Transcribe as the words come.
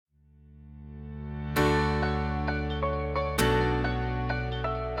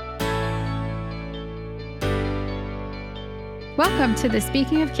Welcome to the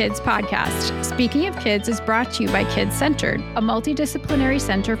Speaking of Kids podcast. Speaking of Kids is brought to you by Kids Centered, a multidisciplinary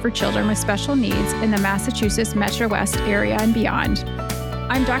center for children with special needs in the Massachusetts Metro West area and beyond.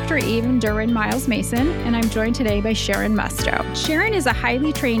 I'm Dr. Eavan Miles-Mason, and I'm joined today by Sharon Musto. Sharon is a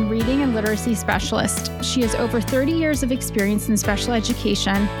highly trained reading and literacy specialist. She has over 30 years of experience in special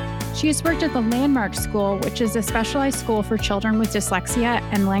education. She has worked at the Landmark School, which is a specialized school for children with dyslexia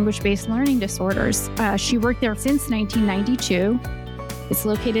and language-based learning disorders. She worked there since 1992. It's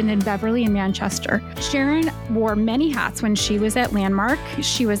located in Beverly and Manchester. Sharon wore many hats when she was at Landmark.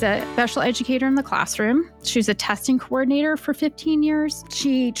 She was a special educator in the classroom. She was a testing coordinator for 15 years.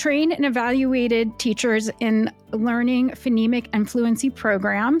 She trained and evaluated teachers in learning phonemic and fluency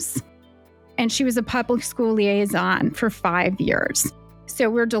programs. And she was a public school liaison for 5 years. So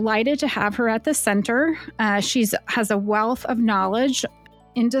we're delighted to have her at the center. She has a wealth of knowledge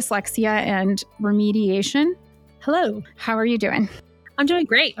in dyslexia and remediation. Hello, how are you doing? I'm doing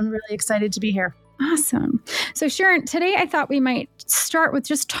great. I'm really excited to be here. Awesome. So Sharon, today I thought we might start with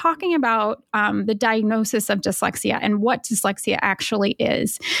just talking about the diagnosis of dyslexia and what dyslexia actually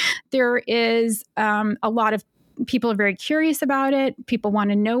is. There is a lot of people are very curious about it. People want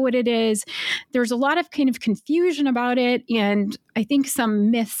to know what it is. There's a lot of kind of confusion about it, and I think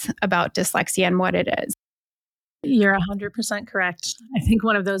some myths about dyslexia and what it is. You're 100% correct. I think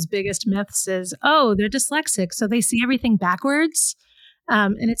one of those biggest myths is, oh, they're dyslexic, so they see everything backwards.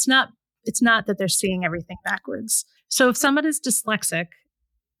 And it's not that they're seeing everything backwards. So if someone is dyslexic,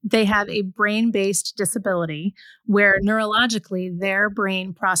 they have a brain-based disability where neurologically their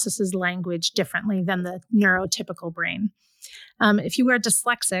brain processes language differently than the neurotypical brain. If you are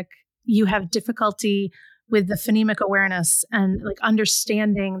dyslexic, you have difficulty with the phonemic awareness and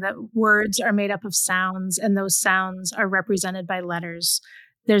understanding that words are made up of sounds and those sounds are represented by letters.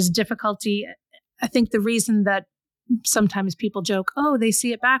 There's difficulty. I think the reason that sometimes people joke, oh, they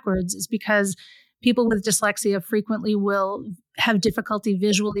see it backwards, is because people with dyslexia frequently will have difficulty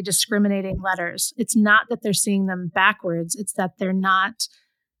visually discriminating letters. It's not that they're seeing them backwards. It's that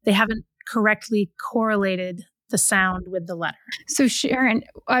they haven't correctly correlated the sound with the letter. So Sharon,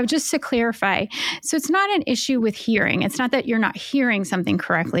 just to clarify, so it's not an issue with hearing. It's not that you're not hearing something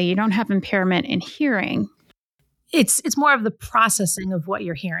correctly. You don't have impairment in hearing. It's more of the processing of what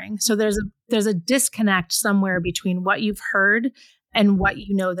you're hearing. So there's a disconnect somewhere between what you've heard and what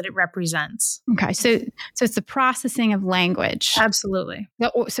you know that it represents. Okay, so it's the processing of language. Absolutely.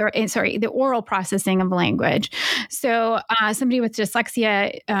 The oral processing of language. So somebody with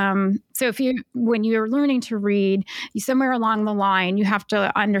dyslexia, when you're learning to read, somewhere along the line, you have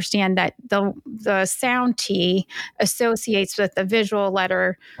to understand that the sound T associates with the visual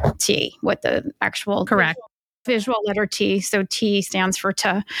letter T, what the actual correct visual letter T. So T stands for T,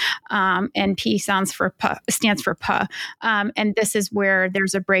 and P stands for P. And this is where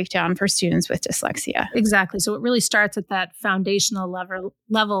there's a breakdown for students with dyslexia. Exactly. So it really starts at that foundational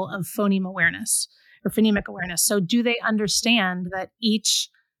level of phoneme awareness or phonemic awareness. So do they understand that each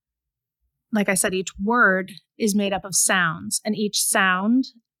word is made up of sounds, and each sound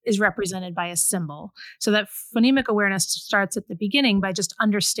is represented by a symbol? So that phonemic awareness starts at the beginning by just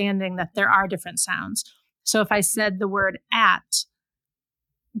understanding that there are different sounds. So if I said the word at,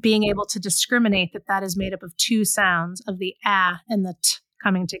 being able to discriminate that is made up of two sounds, of the a and the t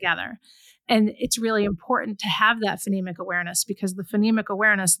coming together. And it's really important to have that phonemic awareness, because the phonemic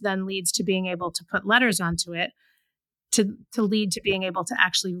awareness then leads to being able to put letters onto it to lead to being able to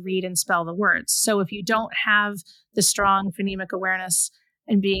actually read and spell the words. So if you don't have the strong phonemic awareness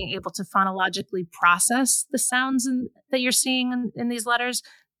and being able to phonologically process the sounds that you're seeing in these letters,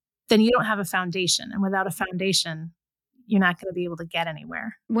 then you don't have a foundation. And without a foundation, you're not going to be able to get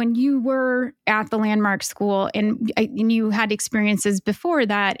anywhere. When you were at the Landmark School and you had experiences before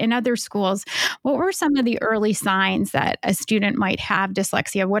that in other schools, what were some of the early signs that a student might have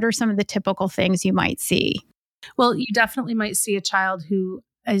dyslexia? What are some of the typical things you might see? Well, you definitely might see a child who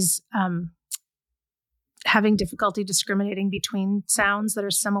is having difficulty discriminating between sounds that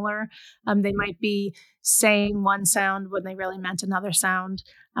are similar. They might be saying one sound when they really meant another sound.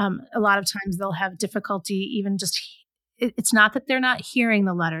 A lot of times they'll have difficulty even it's not that they're not hearing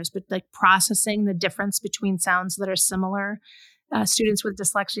the letters, but processing the difference between sounds that are similar. Students with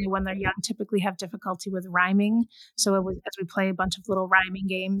dyslexia, when they're young, typically have difficulty with rhyming. So as we play a bunch of little rhyming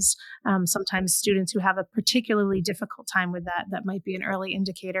games, sometimes students who have a particularly difficult time with that might be an early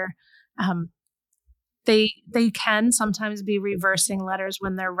indicator. They can sometimes be reversing letters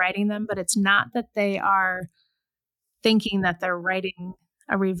when they're writing them, but it's not that they are thinking that they're writing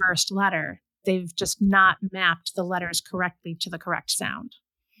a reversed letter. They've just not mapped the letters correctly to the correct sound.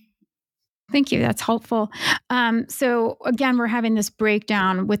 Thank you. That's helpful. So again, we're having this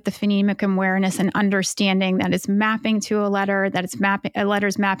breakdown with the phonemic awareness and understanding that it's mapping to a letter, that it's a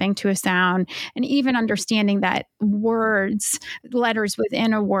letter's mapping to a sound, and even understanding that letters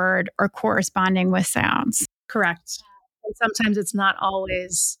within a word are corresponding with sounds. Correct. And sometimes it's not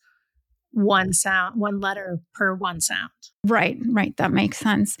always one letter per one sound. Right. That makes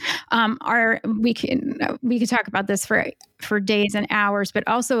sense. We could talk about this for days and hours, but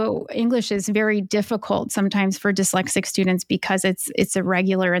also English is very difficult sometimes for dyslexic students because it's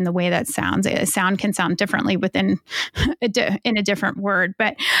irregular in the way that sounds. A sound can sound differently within in a different word.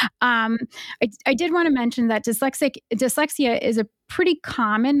 But I did want to mention that dyslexia is a pretty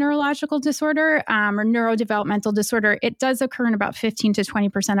common neurological disorder or neurodevelopmental disorder. It does occur in about 15 to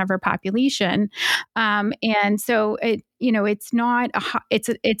 20% of our population, and so it's not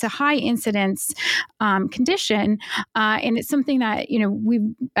it's a high incidence condition, and it's something that we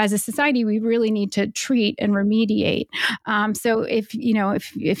as a society we really need to treat and remediate. So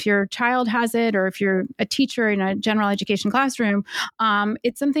if your child has it, or if you're a teacher in a general education classroom,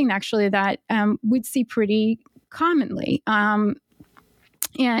 it's something actually that we'd see pretty commonly.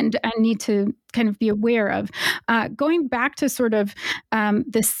 And I need to kind of be aware of. Going back to sort of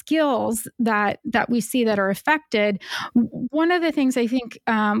the skills that we see that are affected, one of the things I think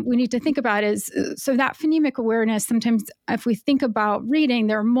we need to think about is, so that phonemic awareness, sometimes if we think about reading,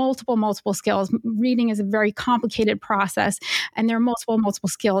 there are multiple skills. Reading is a very complicated process, and there are multiple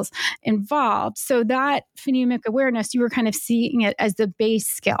skills involved. So that phonemic awareness, you were kind of seeing it as the base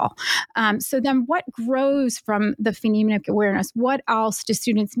skill. So then what grows from the phonemic awareness? What else do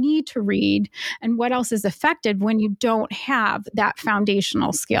students need to read? And what else is affected when you don't have that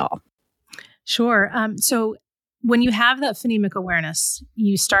foundational skill? Sure. So when you have that phonemic awareness,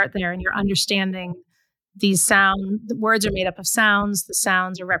 you start there and you're understanding the words are made up of sounds. The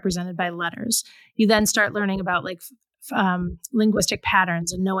sounds are represented by letters. You then start learning about linguistic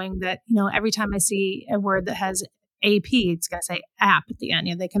patterns and knowing that, every time I see a word that has AP, it's going to say app at the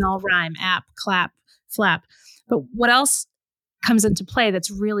end. They can all rhyme: app, clap, flap. But what else comes into play that's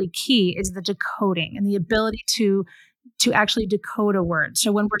really key is the decoding and the ability to actually decode a word.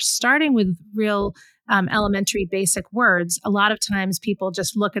 So when we're starting with real elementary basic words, a lot of times people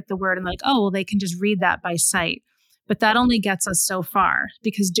just look at the word and they can just read that by sight. But that only gets us so far,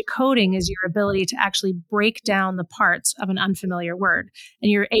 because decoding is your ability to actually break down the parts of an unfamiliar word.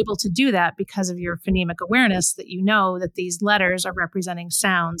 And you're able to do that because of your phonemic awareness, that you know that these letters are representing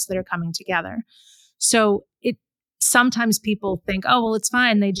sounds that are coming together. So sometimes people think, it's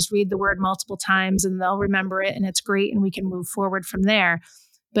fine. They just read the word multiple times and they'll remember it and it's great and we can move forward from there.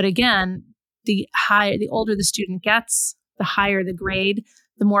 But again, the older the student gets, the higher the grade,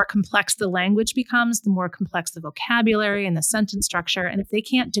 the more complex the language becomes, the more complex the vocabulary and the sentence structure. And if they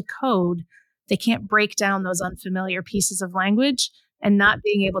can't decode, they can't break down those unfamiliar pieces of language, and not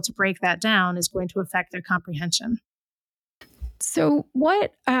being able to break that down is going to affect their comprehension. So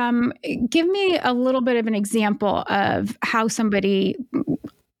give me a little bit of an example of how somebody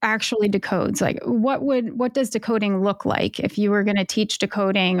actually decodes. What does decoding look like if you were going to teach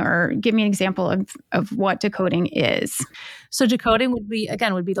decoding, or give me an example of what decoding is? So decoding would be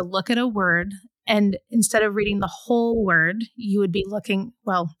to look at a word, and instead of reading the whole word, you would be looking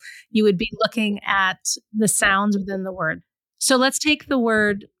at the sounds within the word. So let's take the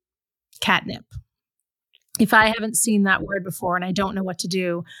word catnip. If I haven't seen that word before and I don't know what to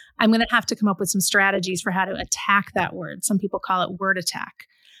do, I'm going to have to come up with some strategies for how to attack that word. Some people call it word attack.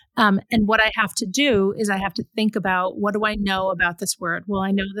 And what I have to do is I have to think about, what do I know about this word? Well, I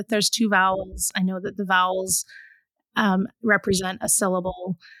know that there's 2 vowels. I know that the vowels represent a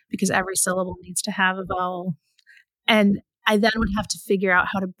syllable, because every syllable needs to have a vowel. And I then would have to figure out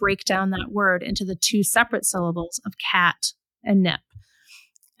how to break down that word into the 2 separate syllables of cat and nip.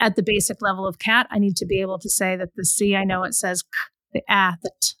 At the basic level of cat, I need to be able to say that the C, I know it says k, the a,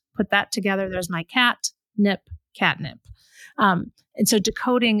 the t. Put that together, there's my cat, nip, catnip. And so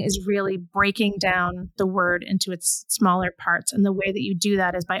decoding is really breaking down the word into its smaller parts. And the way that you do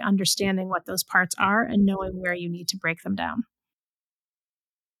that is by understanding what those parts are and knowing where you need to break them down.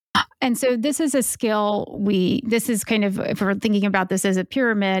 And so this is a skill this is kind of, if we're thinking about this as a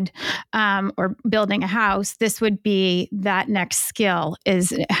pyramid or building a house, this would be that next skill,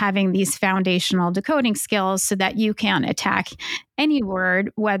 is having these foundational decoding skills so that you can attack any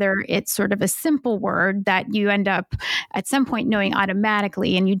word, whether it's sort of a simple word that you end up at some point knowing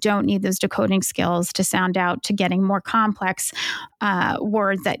automatically, and you don't need those decoding skills to sound out, to getting more complex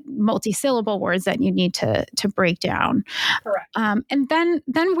words, that multi-syllable words that you need to break down. Correct. And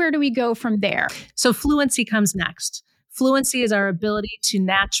then where do we go from there? So fluency comes next. fluency is our ability to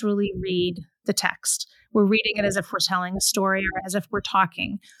naturally read the text. We're reading it as if we're telling a story or as if we're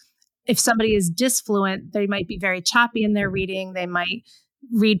talking. If somebody is disfluent, they might be very choppy in their reading. They might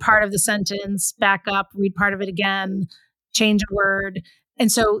read part of the sentence, back up, read part of it again, change a word.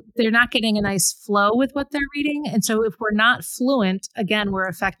 And so they're not getting a nice flow with what they're reading. And so if we're not fluent, again, we're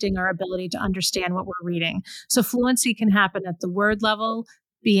affecting our ability to understand what we're reading. So fluency can happen at the word level,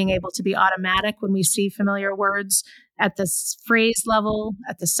 being able to be automatic when we see familiar words, at the phrase level,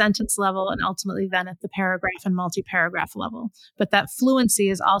 at the sentence level, and ultimately then at the paragraph and multi-paragraph level. But that fluency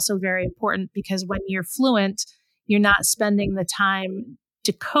is also very important because when you're fluent, you're not spending the time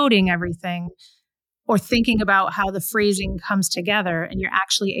decoding everything or thinking about how the phrasing comes together, and you're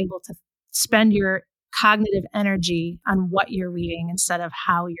actually able to spend your cognitive energy on what you're reading instead of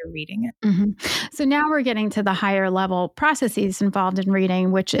how you're reading it. Mm-hmm. So now we're getting to the higher level processes involved in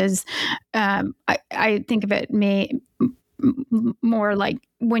reading, which is, I think of it more like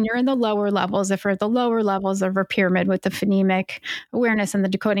when you're in the lower levels, if we're at the lower levels of a pyramid with the phonemic awareness and the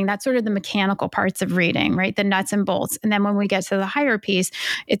decoding, that's sort of the mechanical parts of reading, right? The nuts and bolts. And then when we get to the higher piece,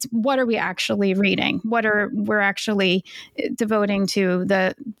 it's what are we actually reading? We're actually devoting to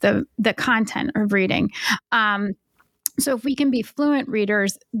the content of reading. So if we can be fluent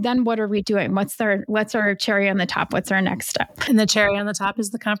readers, then what are we doing? What's our cherry on the top? What's our next step? And the cherry on the top is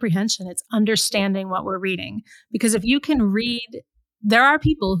the comprehension. It's understanding what we're reading. Because if you can read, there are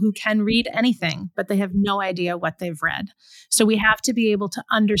people who can read anything, but they have no idea what they've read. So we have to be able to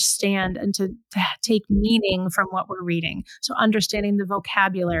understand and to take meaning from what we're reading. So understanding the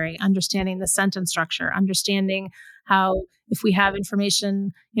vocabulary, understanding the sentence structure, understanding how if we have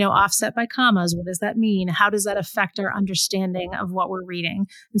information, offset by commas, what does that mean? How does that affect our understanding of what we're reading?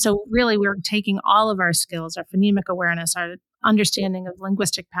 And so really we're taking all of our skills, our phonemic awareness, our understanding of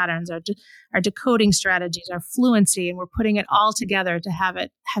linguistic patterns, our decoding strategies, our fluency, and we're putting it all together to have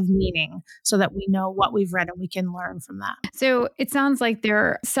it have meaning so that we know what we've read and we can learn from that. So it sounds like there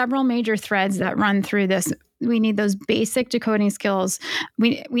are several major threads that run through this. We need those basic decoding skills.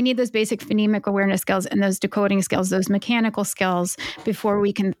 We need those basic phonemic awareness skills and those decoding skills, those mechanical skills, before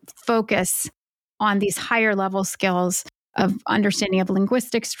we can focus on these higher level skills of understanding of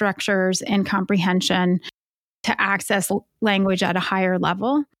linguistic structures and comprehension to access language at a higher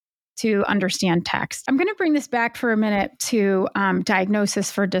level to understand text. I'm going to bring this back for a minute to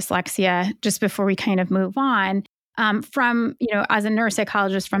diagnosis for dyslexia, just before we kind of move on. From, as a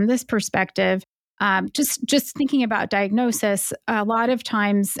neuropsychologist, from this perspective, just thinking about diagnosis, a lot of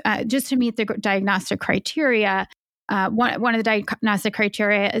times, just to meet the diagnostic criteria, one of the diagnostic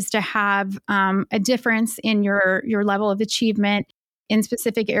criteria is to have a difference in your level of achievement in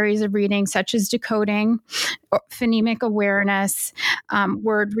specific areas of reading, such as decoding, phonemic awareness,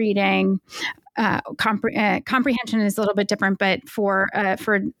 word reading. Comprehension is a little bit different, but for a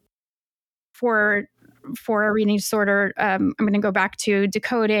reading disorder, I'm going to go back to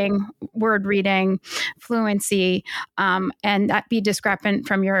decoding, word reading, fluency, and that be discrepant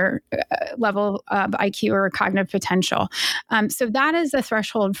from your level of IQ or cognitive potential. So that is the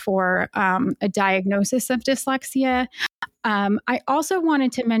threshold for a diagnosis of dyslexia. I also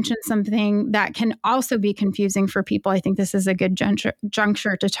wanted to mention something that can also be confusing for people. I think this is a good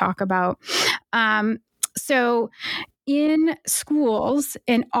juncture to talk about. So in schools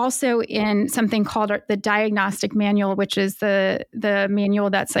and also in something called the diagnostic manual, which is the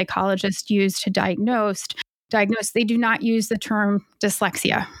manual that psychologists use to diagnose, they do not use the term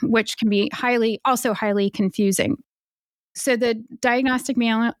dyslexia, which can be highly confusing. So the diagnostic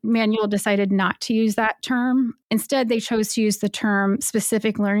manual decided not to use that term. Instead, they chose to use the term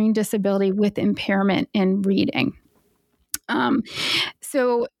specific learning disability with impairment in reading.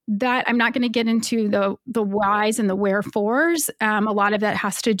 So that I'm not going to get into the whys and the wherefores. A lot of that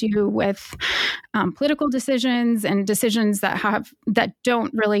has to do with political decisions and decisions that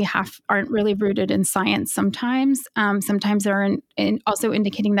aren't really rooted in science. Sometimes they're also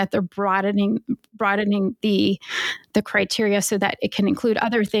indicating that they're broadening the criteria so that it can include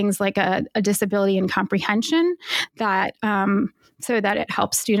other things like a disability in comprehension that. So that it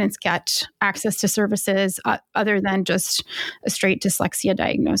helps students get access to services other than just a straight dyslexia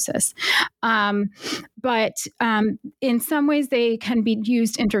diagnosis. But in some ways, they can be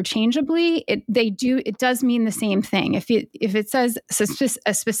used interchangeably. It does mean the same thing. If it says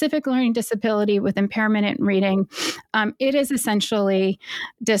a specific learning disability with impairment in reading, it is essentially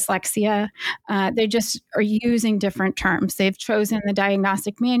dyslexia. They just are using different terms. They've chosen the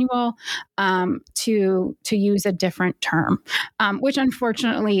diagnostic manual to use a different term. Which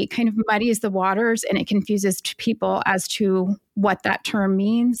unfortunately kind of muddies the waters and it confuses people as to what that term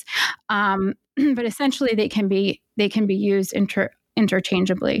means. But essentially they can be they can be used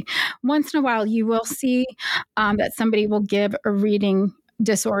interchangeably. Once in a while, you will see that somebody will give a reading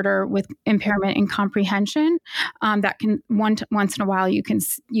disorder with impairment in comprehension. That can once in a while you can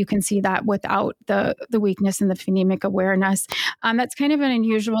see that without the weakness in the phonemic awareness. That's kind of an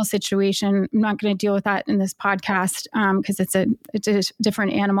unusual situation. I'm not going to deal with that in this podcast because it's a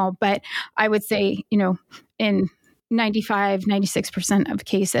different animal. But I would say, in 96% of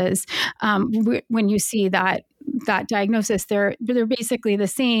cases, when you see that diagnosis, they're basically the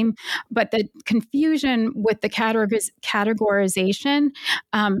same, but the confusion with the categorization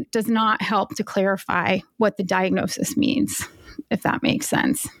does not help to clarify what the diagnosis means, if that makes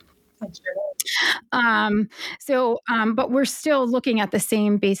sense. But we're still looking at the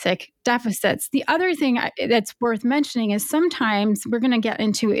same basic deficits. The other thing that's worth mentioning is sometimes we're going to get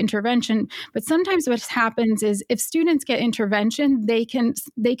into intervention, but sometimes what happens is if students get intervention, they can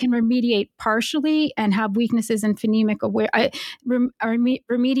remediate partially and have weaknesses in phonemic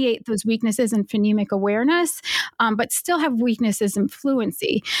remediate those weaknesses in phonemic awareness, but still have weaknesses in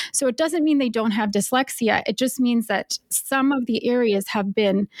fluency. So it doesn't mean they don't have dyslexia. It just means that some of the areas have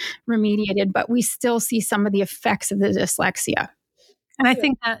been remediated, but we still see some of the effects of the dyslexia. And I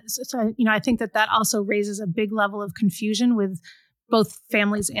think that also raises a big level of confusion with both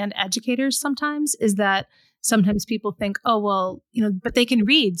families and educators sometimes, is that sometimes people think, oh, well, but they can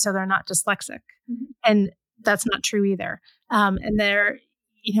read, so they're not dyslexic. Mm-hmm. And that's not true either. And they're,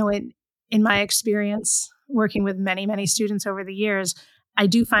 in my experience working with many, many students over the years, I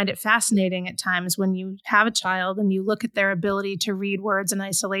do find it fascinating at times when you have a child and you look at their ability to read words in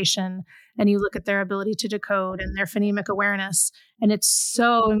isolation and you look at their ability to decode and their phonemic awareness, and it's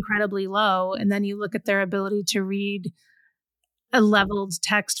so incredibly low. And then you look at their ability to read a leveled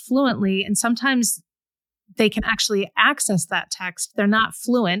text fluently, and sometimes they can actually access that text. They're not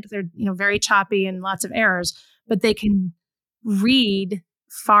fluent. They're, very choppy and lots of errors, but they can read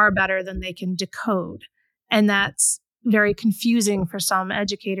far better than they can decode. And that's very confusing for some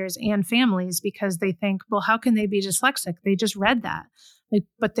educators and families because they think, well, how can they be dyslexic? They just read that,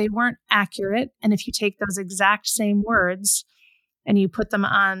 but they weren't accurate. And if you take those exact same words and you put them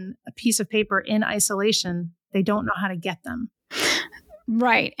on a piece of paper in isolation, they don't know how to get them.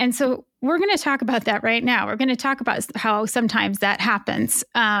 Right. And so we're going to talk about that right now. We're going to talk about how sometimes that happens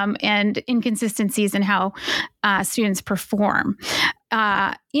and inconsistencies in how students perform.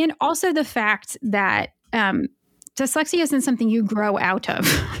 And also the fact that dyslexia isn't something you grow out of.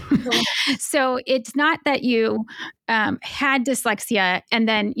 So it's not that you had dyslexia and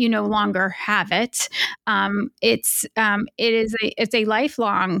then you no longer have it. It's a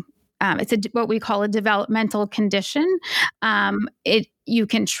lifelong. It's what we call a developmental condition. You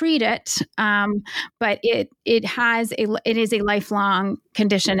can treat it, but it is a lifelong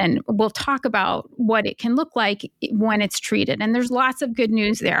condition, and we'll talk about what it can look like when it's treated. And there's lots of good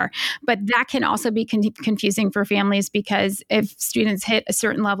news there, but that can also be confusing for families because if students hit a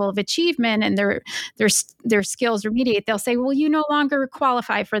certain level of achievement and their skills remediate, they'll say, "Well, you no longer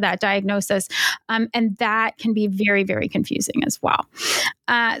qualify for that diagnosis," and that can be very, very confusing as well.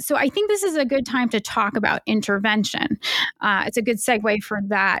 So I think this is a good time to talk about intervention. It's a good segue for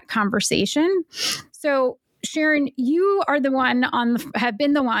that conversation. So Sharon, you are have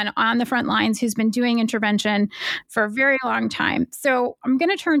been the one on the front lines who's been doing intervention for a very long time. So I'm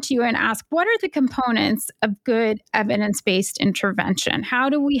going to turn to you and ask, what are the components of good evidence-based intervention? How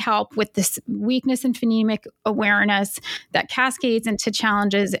do we help with this weakness in phonemic awareness that cascades into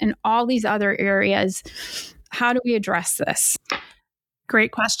challenges in all these other areas? How do we address this?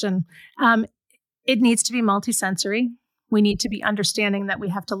 Great question. It needs to be multisensory. We need to be understanding that we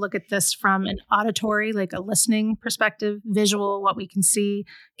have to look at this from an auditory, like a listening perspective, visual, what we can see,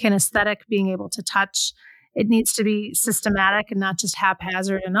 kinesthetic, being able to touch. It needs to be systematic and not just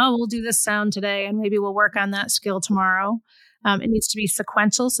haphazard and, we'll do this sound today and maybe we'll work on that skill tomorrow. It needs to be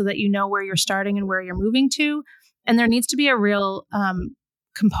sequential so that you know where you're starting and where you're moving to. And there needs to be a real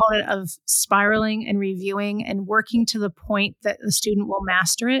component of spiraling and reviewing and working to the point that the student will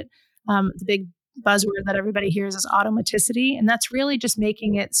master it. The big buzzword that everybody hears is automaticity. And that's really just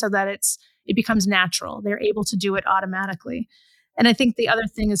making it so that it becomes natural. They're able to do it automatically. And I think the other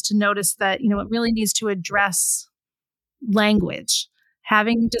thing is to notice that, it really needs to address language.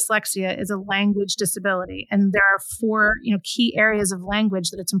 Having dyslexia is a language disability. And there are 4, key areas of language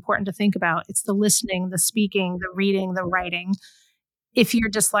that it's important to think about. It's the listening, the speaking, the reading, the writing. If you're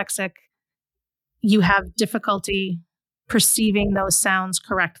dyslexic, you have difficulty perceiving those sounds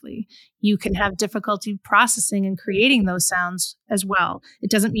correctly. You can have difficulty processing and creating those sounds as well.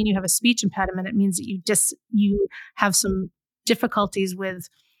 It doesn't mean you have a speech impediment. It means that you have some difficulties with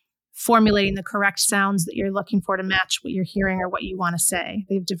formulating the correct sounds that you're looking for to match what you're hearing or what you want to say.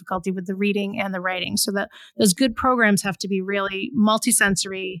 They have difficulty with the reading and the writing. So that those good programs have to be really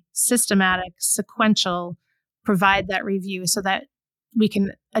multisensory, systematic, sequential, provide that review so that we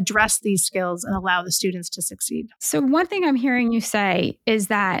can address these skills and allow the students to succeed. So one thing I'm hearing you say is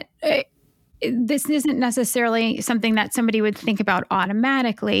that this isn't necessarily something that somebody would think about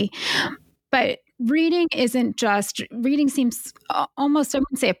automatically, but reading seems almost, I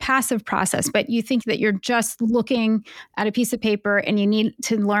wouldn't say a passive process, but you think that you're just looking at a piece of paper and you need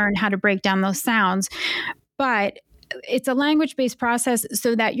to learn how to break down those sounds. But it's a language-based process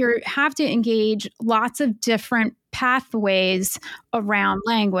so that you have to engage lots of different pathways around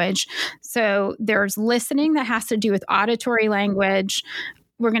language. So there's listening that has to do with auditory language.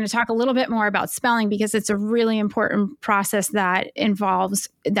 We're going to talk a little bit more about spelling because it's a really important process that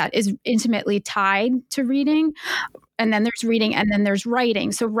is intimately tied to reading. And then there's reading, and then there's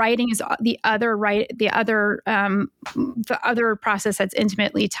writing. So writing is the other process that's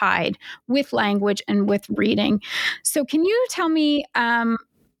intimately tied with language and with reading. So can you tell me?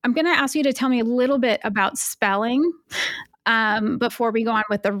 I'm going to ask you to tell me a little bit about spelling before we go on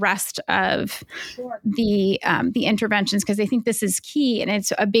with the rest of the interventions, because I think this is key and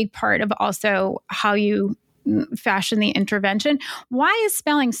it's a big part of also how you fashion the intervention. Why is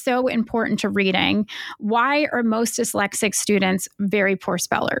spelling so important to reading? Why are most dyslexic students very poor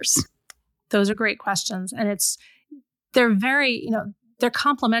spellers? Those are great questions. And they're very, they're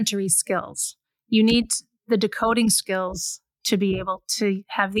complementary skills. You need the decoding skills to be able to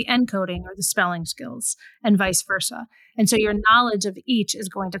have the encoding or the spelling skills and vice versa. And so your knowledge of each is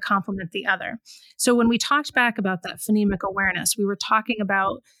going to complement the other. So when we talked back about that phonemic awareness, we were talking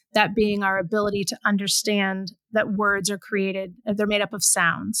about that being our ability to understand that words are created, they're made up of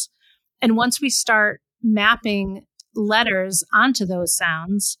sounds. And once we start mapping letters onto those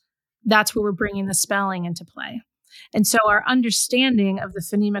sounds, that's where we're bringing the spelling into play. And so our understanding of the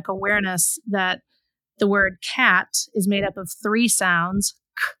phonemic awareness that the word cat is made up of 3 sounds,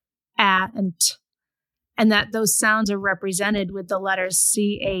 k, a, and t, and that those sounds are represented with the letters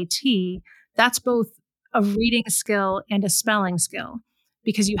C-A-T, that's both a reading skill and a spelling skill,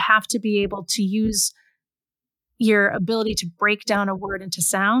 because you have to be able to use your ability to break down a word into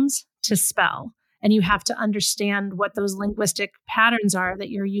sounds to spell. And you have to understand what those linguistic patterns are that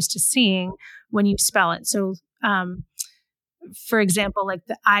you're used to seeing when you spell it. So, for example, like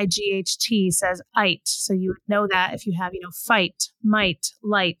the IGHT says "ite," so you know that if you have, fight, might,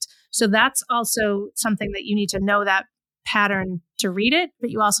 light. So that's also something that you need to know that pattern to read it,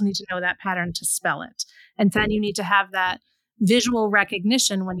 but you also need to know that pattern to spell it. And then you need to have that visual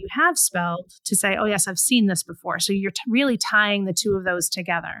recognition when you have spelled to say, oh yes, I've seen this before. So you're really tying the two of those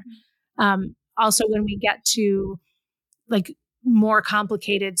together. Also, when we get to like more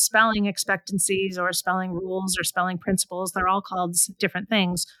complicated spelling expectancies or spelling rules or spelling principles, they're all called different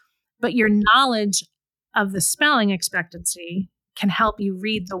things. But your knowledge of the spelling expectancy can help you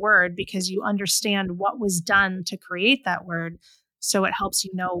read the word because you understand what was done to create that word. So it helps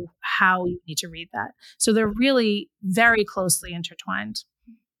you know how you need to read that. So they're really very closely intertwined.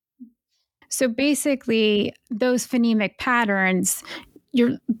 So basically, those phonemic patterns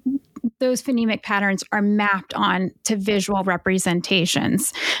are mapped on to visual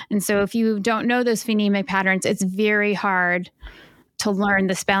representations. And so if you don't know those phonemic patterns, it's very hard to learn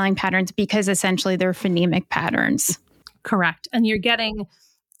the spelling patterns because essentially they're phonemic patterns. Correct. And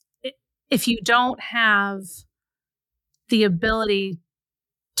if you don't have the ability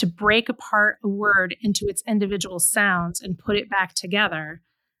to break apart a word into its individual sounds and put it back together,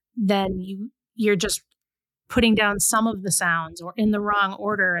 then you're just putting down some of the sounds or in the wrong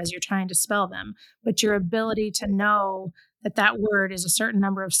order as you're trying to spell them. But your ability to know that word is a certain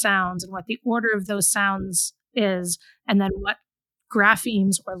number of sounds and what the order of those sounds is, and then what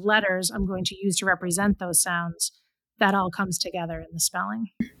graphemes or letters I'm going to use to represent those sounds, that all comes together in the spelling.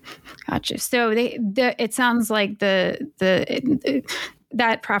 Gotcha. So it sounds like that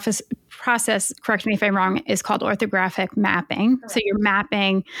process, correct me if I'm wrong, is called orthographic mapping. Correct. So you're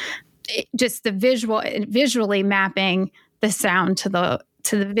mapping just visually mapping the sound to the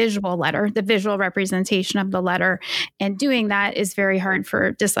visual letter, the visual representation of the letter. And doing that is very hard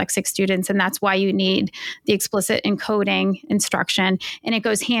for dyslexic students. And that's why you need the explicit encoding instruction. And it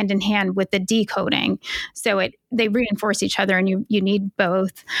goes hand in hand with the decoding. So they reinforce each other and you need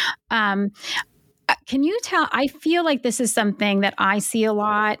both. Can you tell, I feel like this is something that I see a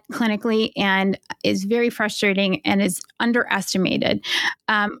lot clinically and is very frustrating and is underestimated.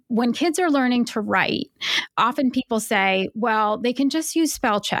 When kids are learning to write, often people say, well, they can just use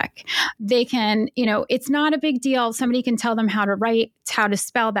spell check. They can, it's not a big deal. Somebody can tell them how to write, how to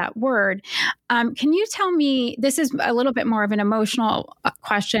spell that word. Can you tell me, this is a little bit more of an emotional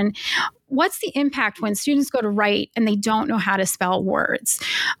question. What's the impact when students go to write and they don't know how to spell words,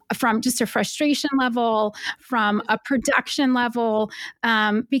 from just a frustration level, from a production level,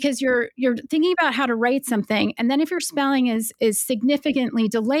 because you're thinking about how to write something, and then if your spelling is significantly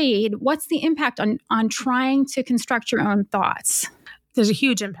delayed, what's the impact on trying to construct your own thoughts? There's a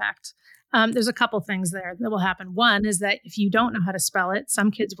huge impact. There's a couple things there that will happen. One is that if you don't know how to spell it,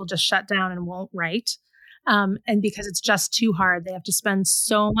 some kids will just shut down and won't write. And because it's just too hard, they have to spend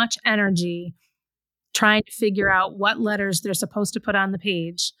so much energy trying to figure out what letters they're supposed to put on the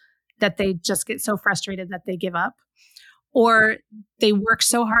page that they just get so frustrated that they give up. Or they work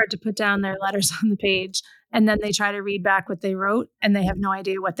so hard to put down their letters on the page, and then they try to read back what they wrote, and they have no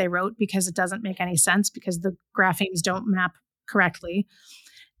idea what they wrote because it doesn't make any sense because the graphemes don't map correctly.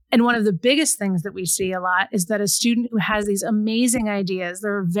 And one of the biggest things that we see a lot is that a student who has these amazing ideas,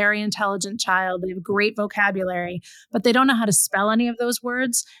 they're a very intelligent child, they have a great vocabulary, but they don't know how to spell any of those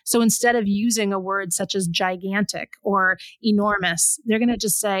words. So instead of using a word such as gigantic or enormous, they're going to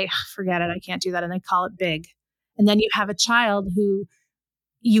just say, forget it, I can't do that. And they call it big. And then you have a child who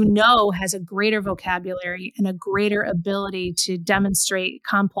has a greater vocabulary and a greater ability to demonstrate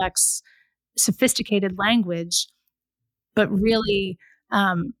complex, sophisticated language, but really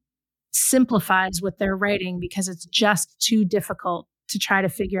simplifies what they're writing because it's just too difficult to try to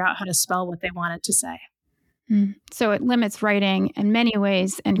figure out how to spell what they wanted to say. So it limits writing in many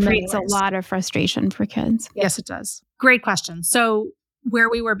ways and creates a lot of frustration for kids. Yes, it does. Great question. So where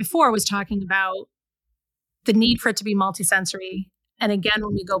we were before was talking about the need for it to be multisensory. And again,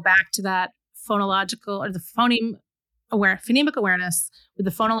 when we go back to that phonological or the phonemic awareness with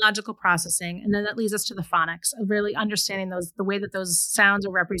the phonological processing, and then that leads us to the phonics of really understanding the way that those sounds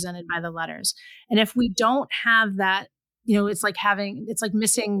are represented by the letters. And if we don't have that, it's like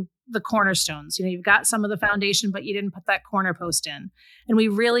missing the cornerstones. You've got some of the foundation, but you didn't put that corner post in. And we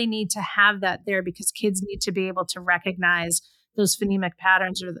really need to have that there because kids need to be able to recognize those phonemic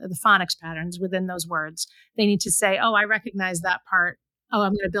patterns or the phonics patterns within those words. They need to say, oh, I recognize that part. Oh,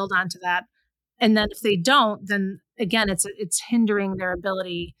 I'm going to build onto that. And then if they don't, then again, it's hindering their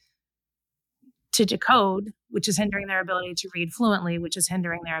ability to decode, which is hindering their ability to read fluently, which is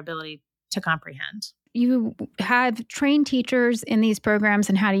hindering their ability to comprehend. You have trained teachers in these programs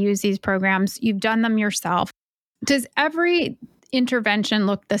and how to use these programs. You've done them yourself. Does every intervention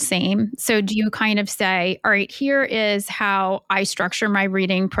look the same? So do you kind of say, all right, here is how I structure my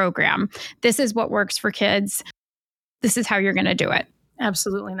reading program. This is what works for kids. This is how you're going to do it.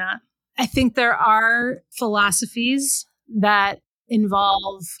 Absolutely not. I think there are philosophies that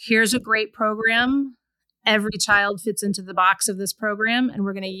involve, here's a great program. Every child fits into the box of this program, and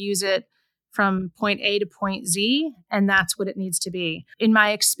we're going to use it from point A to point Z, and that's what it needs to be. In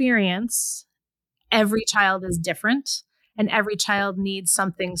my experience, every child is different, and every child needs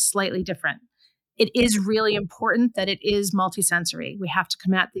something slightly different. It is really important that it is multisensory. We have to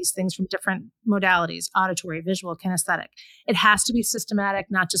come at these things from different modalities, auditory, visual, kinesthetic. It has to be systematic,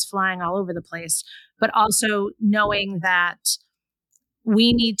 not just flying all over the place, but also knowing that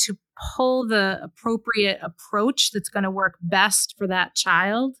we need to pull the appropriate approach that's going to work best for that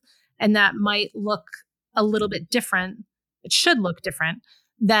child. And that might look a little bit different. It should look different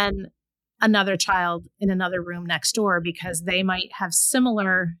than another child in another room next door because they might have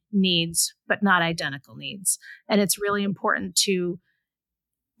similar needs, but not identical needs. And it's really important to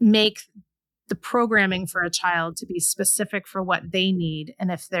make the programming for a child to be specific for what they need.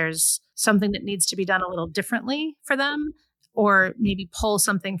 And if there's something that needs to be done a little differently for them, or maybe pull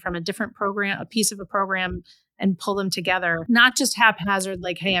something from a different program, a piece of a program, and pull them together, not just haphazard,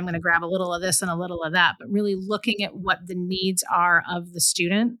 like, hey, I'm going to grab a little of this and a little of that, but really looking at what the needs are of the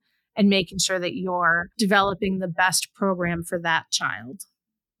student and making sure that you're developing the best program for that child,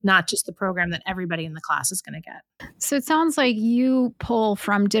 not just the program that everybody in the class is going to get. So it sounds like you pull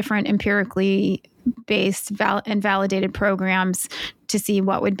from different empirically based and validated programs to see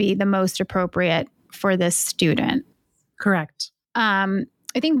what would be the most appropriate for this student. Correct.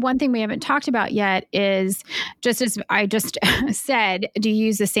 I think one thing we haven't talked about yet is, just as I just said, do you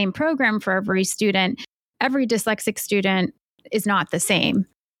use the same program for every student? Every dyslexic student is not the same.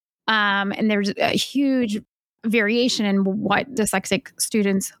 And there's a huge variation in what dyslexic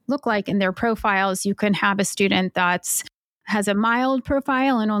students look like in their profiles. You can have a student that's has a mild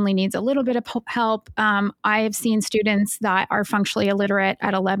profile and only needs a little bit of help. I have seen students that are functionally illiterate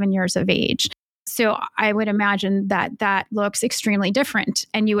at 11 years of age. So I would imagine that that looks extremely different,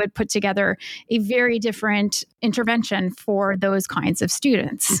 and you would put together a very different intervention for those kinds of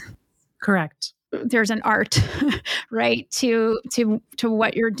students. Correct. There's an art, right, to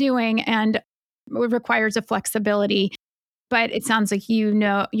what you're doing, and it requires a flexibility. But it sounds like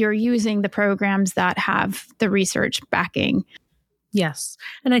you're using the programs that have the research backing. Yes.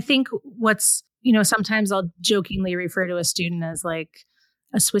 And I think what's, sometimes I'll jokingly refer to a student as like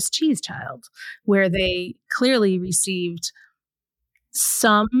a Swiss cheese child, where they clearly received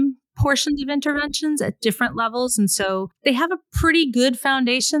some portions of interventions at different levels. And so they have a pretty good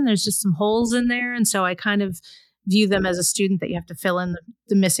foundation. There's just some holes in there. And so I kind of view them as a student that you have to fill in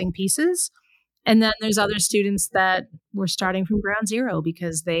the missing pieces. And then there's other students that we're starting from ground zero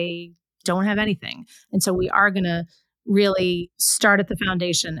because they don't have anything. And so we are going to really start at the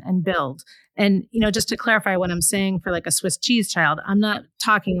foundation and build. And, just to clarify what I'm saying for like a Swiss cheese child, I'm not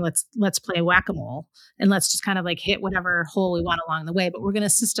talking let's play whack-a-mole and let's just kind of like hit whatever hole we want along the way. But we're going to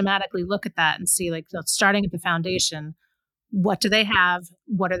systematically look at that and see, like, starting at the foundation, what do they have?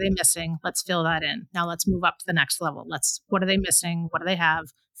 What are they missing? Let's fill that in. Now let's move up to the next level. What are they missing? What do they have?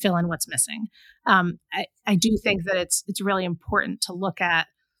 Fill in what's missing. I do think that it's really important to look at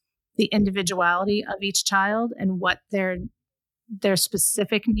the individuality of each child and what their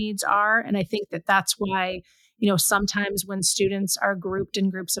specific needs are. And I think that that's why, sometimes when students are grouped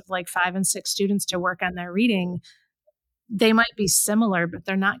in groups of like 5 and 6 students to work on their reading, they might be similar, but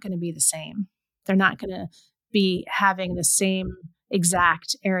they're not going to be the same. They're not going to be having the same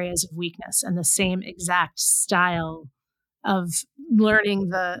exact areas of weakness and the same exact style of learning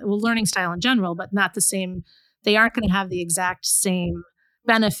style in general, but not the same. They aren't going to have the exact same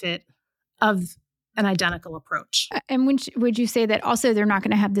benefit of an identical approach. And would you say that also they're not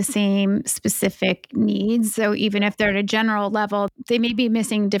going to have the same specific needs? So even if they're at a general level, they may be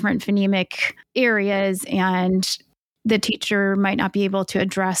missing different phonemic areas, and the teacher might not be able to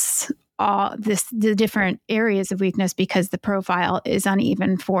address the different areas of weakness because the profile is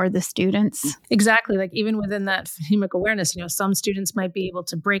uneven for the students. Exactly. Like even within that phonemic awareness, some students might be able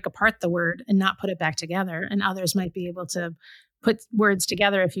to break apart the word and not put it back together. And others might be able to put words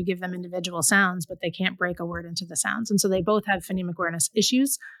together if you give them individual sounds, but they can't break a word into the sounds. And so they both have phonemic awareness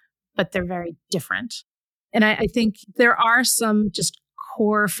issues, but they're very different. And I think there are some just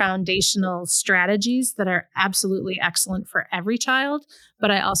core foundational strategies that are absolutely excellent for every child.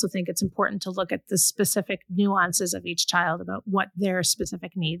 But I also think it's important to look at the specific nuances of each child about what their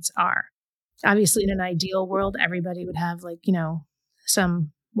specific needs are. Obviously, in an ideal world, everybody would have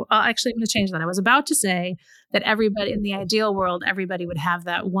actually, I'm going to change that. I was about to say that everybody in the ideal world, everybody would have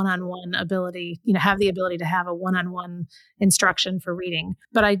that one-on-one ability, have the ability to have a one-on-one instruction for reading.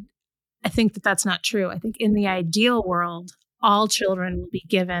 But I think that that's not true. I think in the ideal world, all children will be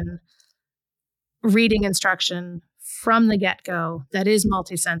given reading instruction from the get-go that is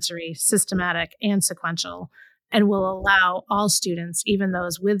multisensory, systematic, and sequential, and will allow all students, even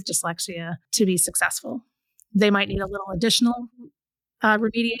those with dyslexia, to be successful. They might need a little additional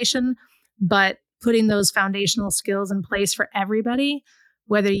remediation, but putting those foundational skills in place for everybody,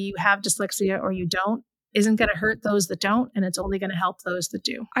 whether you have dyslexia or you don't, isn't going to hurt those that don't, and it's only going to help those that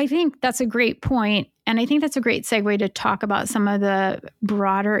do. I think that's a great point. And I think that's a great segue to talk about some of the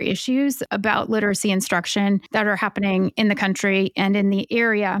broader issues about literacy instruction that are happening in the country and in the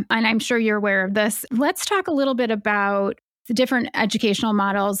area. And I'm sure you're aware of this. Let's talk a little bit about the different educational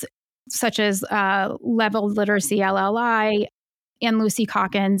models, such as level literacy, LLI, and Lucy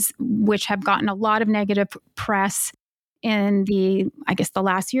Calkins, which have gotten a lot of negative press in the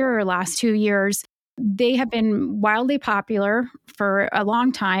last year or last 2 years. They have been wildly popular for a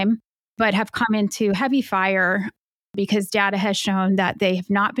long time, but have come into heavy fire because data has shown that they have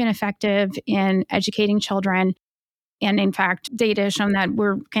not been effective in educating children. And in fact, data has shown that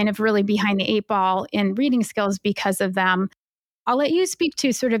we're kind of really behind the 8 ball in reading skills because of them. I'll let you speak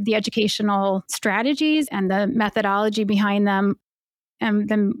to sort of the educational strategies and the methodology behind them. And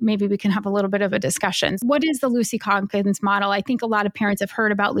then maybe we can have a little bit of a discussion. What is the Lucy Calkins model? I think a lot of parents have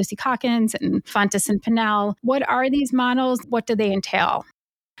heard about Lucy Calkins and Fontes and Pinnell. What are these models? What do they entail?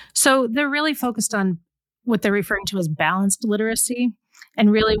 So they're really focused on what they're referring to as balanced literacy.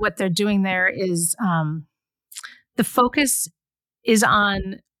 And really what they're doing there is the focus is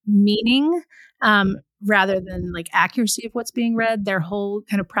on meaning rather than like accuracy of what's being read. Their whole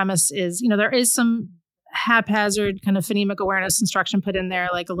kind of premise is, there is some haphazard kind of phonemic awareness instruction put in there,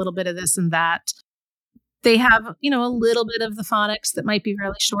 like a little bit of this and that. They have, a little bit of the phonics that might be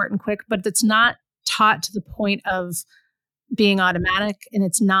really short and quick, but it's not taught to the point of being automatic and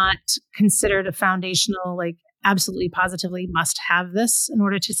it's not considered a foundational, like absolutely positively must have this in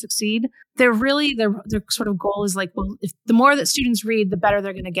order to succeed. They're really, their sort of goal is like, well, if the more that students read, the better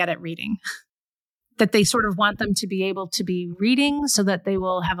they're going to get at reading. That they sort of want them to be able to be reading so that they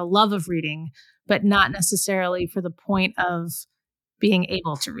will have a love of reading, but not necessarily for the point of being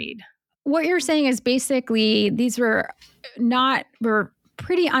able to read. What you're saying is basically these were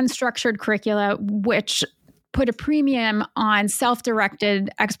pretty unstructured curricula, which put a premium on self-directed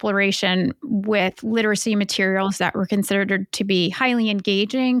exploration with literacy materials that were considered to be highly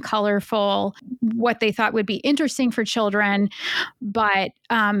engaging, colorful, what they thought would be interesting for children, but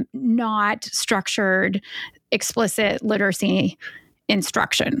not structured, explicit literacy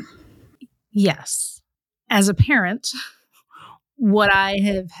instruction. Yes. As a parent, what I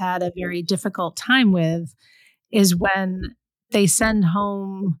have had a very difficult time with is when they send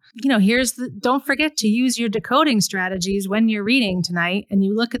home, don't forget to use your decoding strategies when you're reading tonight. And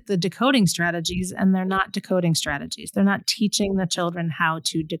you look at the decoding strategies and they're not decoding strategies. They're not teaching the children how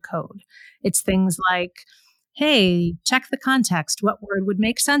to decode. It's things like, hey, check the context. What word would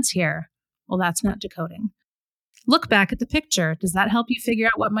make sense here? Well, that's not decoding. Look back at the picture. Does that help you figure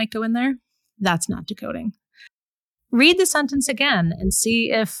out what might go in there? That's not decoding. Read the sentence again and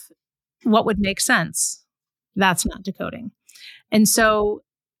see if what would make sense. That's not decoding. And so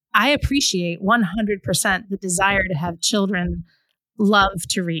I appreciate 100% the desire to have children love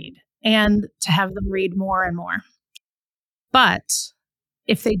to read and to have them read more and more. But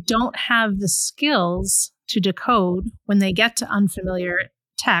if they don't have the skills to decode when they get to unfamiliar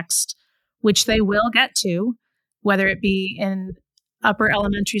text, which they will get to, whether it be in upper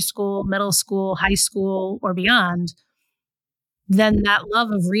elementary school, middle school, high school, or beyond, then that love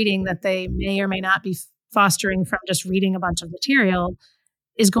of reading that they may or may not be fostering from just reading a bunch of material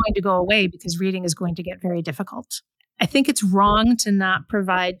is going to go away because reading is going to get very difficult. I think it's wrong to not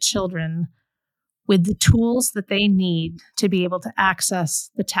provide children with the tools that they need to be able to access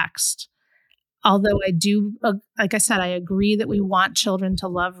the text. Although I do, like I said, I agree that we want children to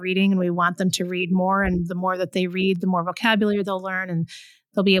love reading and we want them to read more. And the more that they read, the more vocabulary they'll learn and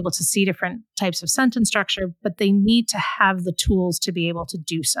they'll be able to see different types of sentence structure, but they need to have the tools to be able to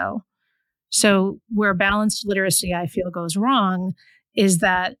do so. So where balanced literacy, I feel, goes wrong is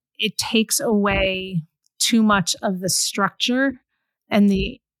that it takes away too much of the structure and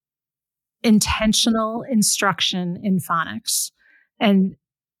the intentional instruction in phonics and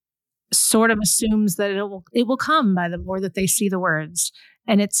sort of assumes that it will come by the more that they see the words.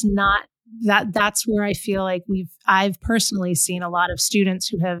 And it's not that's where I feel like I've personally seen a lot of students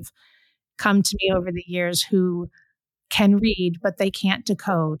who have come to me over the years who can read, but they can't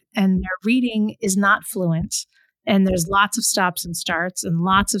decode. And their reading is not fluent. And there's lots of stops and starts and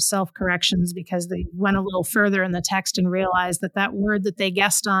lots of self-corrections because they went a little further in the text and realized that word that they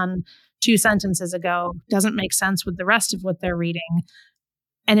guessed on 2 sentences ago doesn't make sense with the rest of what they're reading.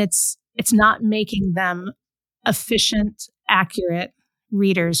 And it's not making them efficient, accurate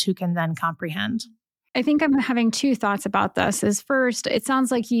readers who can then comprehend. I think I'm having 2 thoughts about this. Is first, it sounds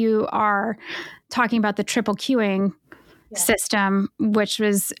like you are talking about the triple cueing system, which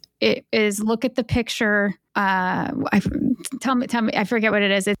is look at the picture. Tell me, I forget what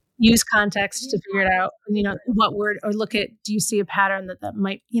it is. Use context to figure it out. What word, or look at, do you see a pattern that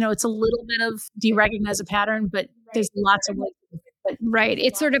might, it's a little bbit of, do you recognize a pattern? But there's lots of right.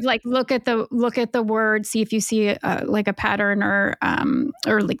 It's sort of like look at the word, see if you see like a pattern or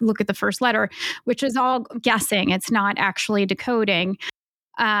like look at the first letter, which is all guessing. It's not actually decoding.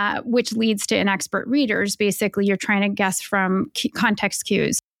 Which leads to inexpert readers. Basically, you're trying to guess from context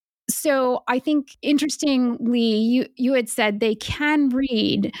cues. So I think, interestingly, you had said they can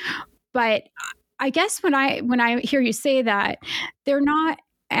read, but I guess when I hear you say that, they're not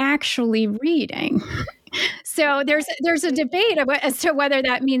actually reading. So there's a debate as to whether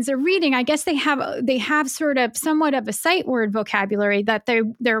that means they're reading. I guess they have sort of somewhat of a sight word vocabulary, that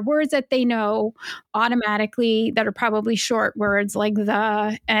they're words that they know automatically that are probably short words like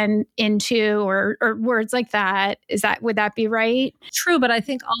the and into or words like that. Would that be right? True, but I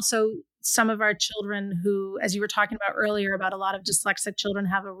think also some of our children who, as you were talking about earlier, about a lot of dyslexic children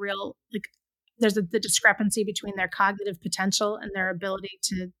have a real, there's the discrepancy between their cognitive potential and their ability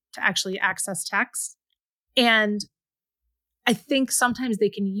to actually access text. And I think sometimes they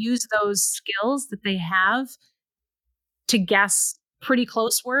can use those skills that they have to guess pretty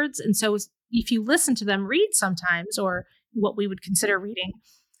close words. And so if you listen to them read sometimes, or what we would consider reading,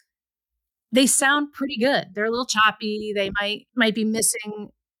 they sound pretty good. They're a little choppy. They might be missing,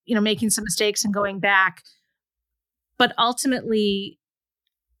 making some mistakes and going back. But ultimately,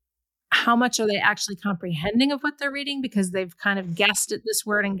 how much are they actually comprehending of what they're reading because they've kind of guessed at this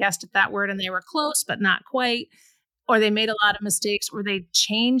word and guessed at that word and they were close, but not quite, or they made a lot of mistakes, or they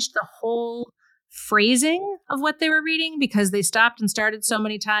changed the whole phrasing of what they were reading because they stopped and started so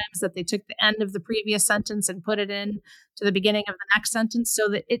many times that they took the end of the previous sentence and put it in to the beginning of the next sentence so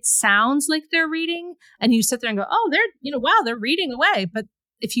that it sounds like they're reading. And you sit there and go, oh, they're, wow, they're reading away. But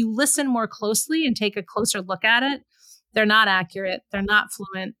if you listen more closely and take a closer look at it, they're not accurate. They're not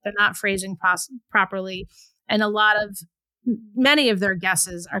fluent. They're not phrasing properly. And many of their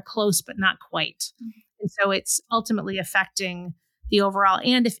guesses are close, but not quite. And so it's ultimately affecting the overall.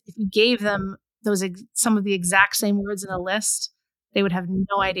 And if you gave them some of the exact same words in a list, they would have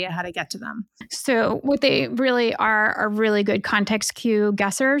no idea how to get to them. So what they really are really good context cue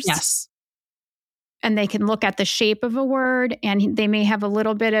guessers. Yes. And they can look at the shape of a word, and they may have a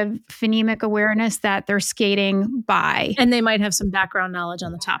little bit of phonemic awareness that they're skating by. And they might have some background knowledge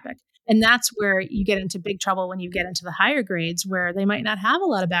on the topic. And that's where you get into big trouble when you get into the higher grades, where they might not have a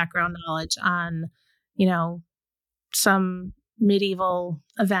lot of background knowledge on, some medieval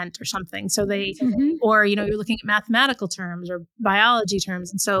event or something. So or, you're looking at mathematical terms or biology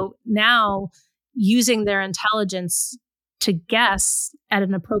terms. And so now using their intelligence to guess at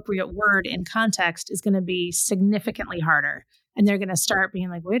an appropriate word in context is going to be significantly harder. And they're going to start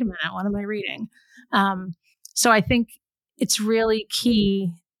being like, wait a minute, what am I reading? So I think it's really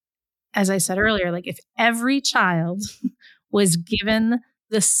key, as I said earlier, like if every child was given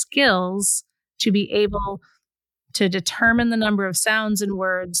the skills to be able to determine the number of sounds in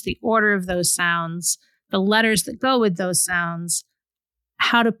words, the order of those sounds, the letters that go with those sounds,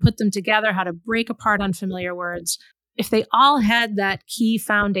 how to put them together, how to break apart unfamiliar words. If they all had that key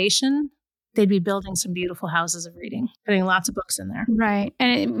foundation, they'd be building some beautiful houses of reading, putting lots of books in there. Right.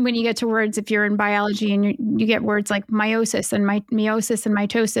 And when you get to words, if you're in biology and you get words like meiosis and meiosis and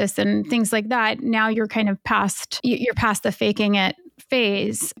mitosis and things like that, now you're kind of you're past the faking it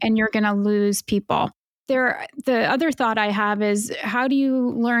phase, and you're going to lose people. The other thought I have is, how do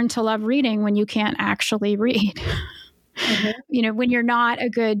you learn to love reading when you can't actually read? Mm-hmm. When you're not a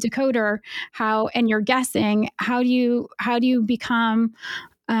good decoder, and you're guessing, how do you become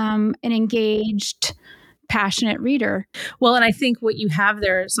an engaged, passionate reader? Well, and I think what you have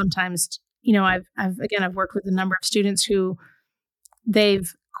there sometimes, I've worked with a number of students who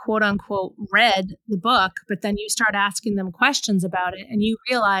they've quote unquote read the book, but then you start asking them questions about it and you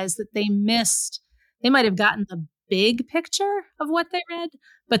realize that they might have gotten the big picture of what they read,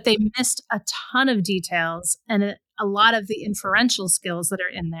 but they missed a ton of details and a lot of the inferential skills that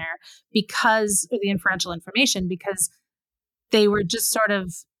are in there or the inferential information, because they were just sort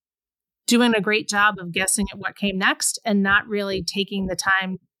of doing a great job of guessing at what came next and not really taking the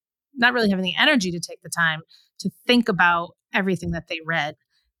time, not really having the energy to take the time to think about everything that they read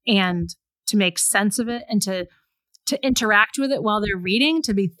and to make sense of it and to interact with it while they're reading,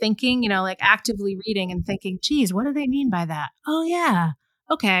 to be thinking, like actively reading and thinking, geez, what do they mean by that? Oh, yeah.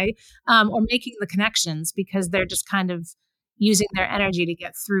 Okay. Or making the connections because they're just kind of using their energy to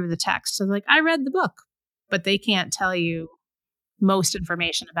get through the text. So like, I read the book, but they can't tell you most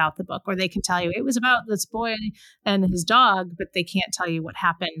information about the book, or they can tell you it was about this boy and his dog, but they can't tell you what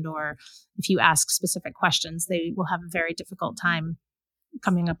happened. Or if you ask specific questions, they will have a very difficult time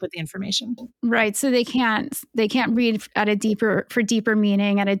coming up with the information. Right. So they can't read for deeper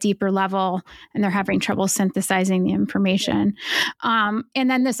meaning at a deeper level, and they're having trouble synthesizing the information. And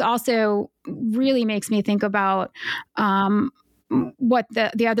then this also really makes me think about what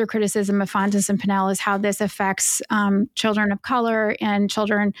the other criticism of Fontes and Pinnell is, how this affects children of color and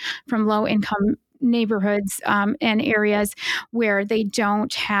children from low income neighborhoods and areas where they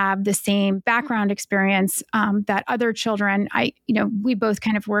don't have the same background experience that other children. We both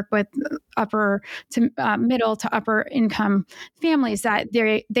kind of work with upper to middle to upper income families that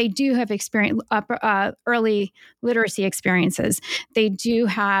they do have early literacy experiences. They do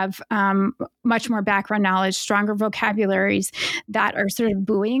have much more background knowledge, stronger vocabularies that are sort of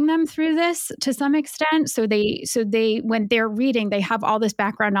buoying them through this to some extent. So they when they're reading, they have all this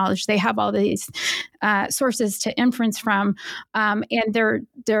background knowledge. They have all these sources to inference from, and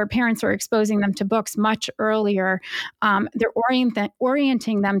their parents are exposing them to books much earlier. They're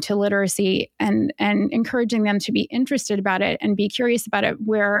orienting them to literacy and encouraging them to be interested about it and be curious about it,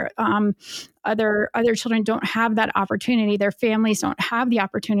 where other children don't have that opportunity. Their families don't have the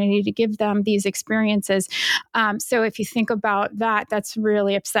opportunity to give them these experiences. So if you think about that, that's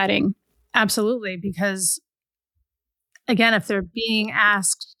really upsetting. Absolutely, because again, if they're being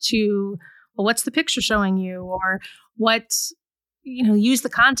asked to, well, what's the picture showing you, or use the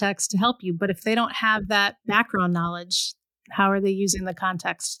context to help you. But if they don't have that background knowledge, How are they using the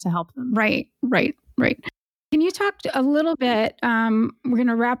context to help them? Right. Can you talk a little bit, we're going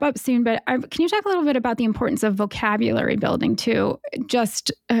to wrap up soon, but can you talk a little bit about the importance of vocabulary building too? Just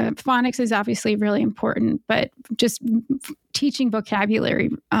phonics is obviously really important, but just teaching vocabulary,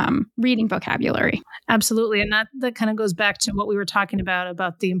 reading vocabulary. Absolutely. And that kind of goes back to what we were talking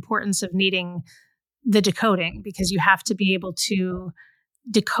about the importance of needing the decoding, because you have to be able to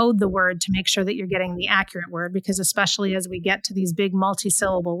decode the word to make sure that you're getting the accurate word, because especially as we get to these big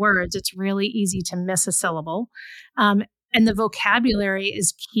multi-syllable words, it's really easy to miss a syllable. And the vocabulary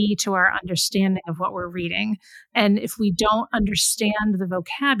is key to our understanding of what we're reading. And if we don't understand the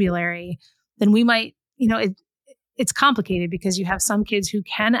vocabulary, then we might, it's complicated, because you have some kids who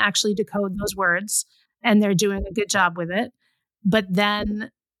can actually decode those words and they're doing a good job with it, but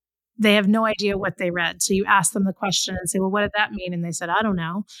then they have no idea what they read. So you ask them the question and say, well, what did that mean? And they said, I don't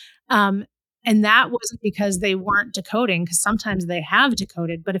know. And that wasn't because they weren't decoding, because sometimes they have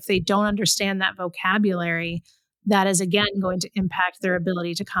decoded, but if they don't understand that vocabulary, that is again going to impact their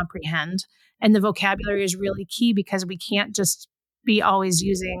ability to comprehend. And the vocabulary is really key, because we can't just be always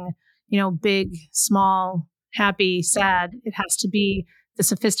using, big, small, happy, sad. It has to be the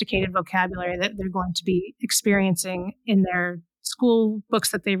sophisticated vocabulary that they're going to be experiencing in their school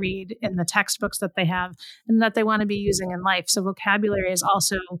books that they read, in the textbooks that they have, and that they want to be using in life. So vocabulary is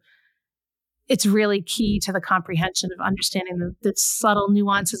also, it's really key to the comprehension of understanding the subtle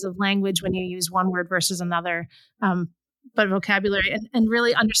nuances of language when you use one word versus another. But vocabulary and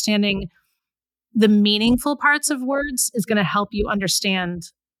really understanding the meaningful parts of words is going to help you understand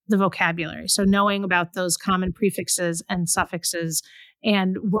the vocabulary. So knowing about those common prefixes and suffixes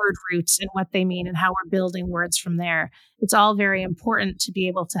and word roots and what they mean and how we're building words from there. It's all very important to be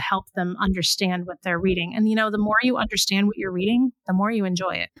able to help them understand what they're reading. And, the more you understand what you're reading, the more you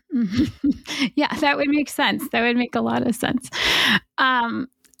enjoy it. Mm-hmm. Yeah, that would make sense. That would make a lot of sense.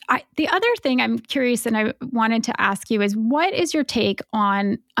 The other thing I'm curious and I wanted to ask you is, what is your take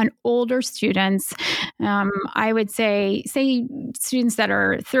on older students? I would say students that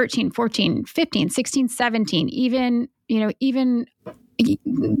are 13, 14, 15, 16, 17, even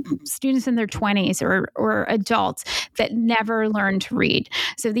students in their 20s or adults that never learn to read.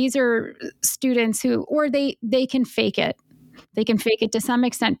 So these are students who, or they can fake it. They can fake it to some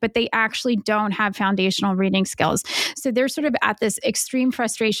extent, but they actually don't have foundational reading skills. So they're sort of at this extreme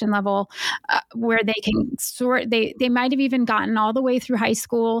frustration level where they can they might have even gotten all the way through high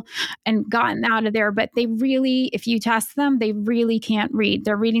school and gotten out of there, but they really, if you test them, they really can't read.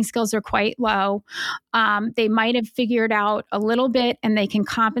 Their reading skills are quite low. They might have figured out a little bit and they can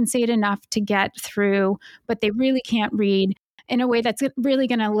compensate enough to get through, but they really can't read in a way that's really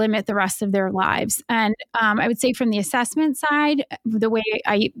going to limit the rest of their lives. And I would say from the assessment side, the way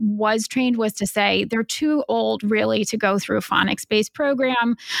I was trained was to say they're too old really to go through a phonics-based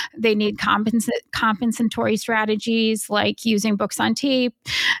program. They need compensatory strategies like using books on tape,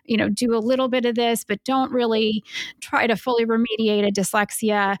 do a little bit of this, but don't really try to fully remediate a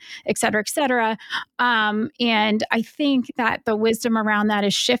dyslexia, et cetera, et cetera. And I think that the wisdom around that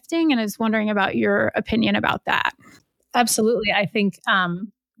is shifting, and I was wondering about your opinion about that. Absolutely. I think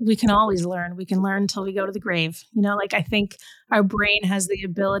we can always learn. We can learn until we go to the grave. I think our brain has the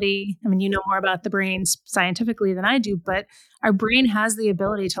ability. I mean, you know more about the brain scientifically than I do, but our brain has the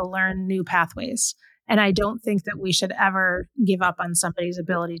ability to learn new pathways. And I don't think that we should ever give up on somebody's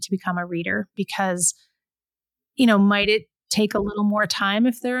ability to become a reader, because, might it take a little more time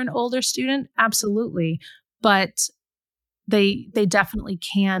if they're an older student? Absolutely. But they definitely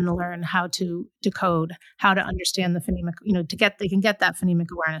can learn how to decode, how to understand the phonemic, they can get that phonemic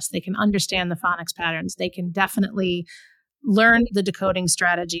awareness. They can understand the phonics patterns. They can definitely learn the decoding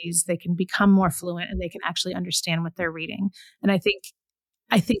strategies. They can become more fluent, and they can actually understand what they're reading. And I think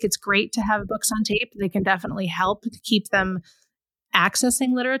it's great to have books on tape. They can definitely help to keep them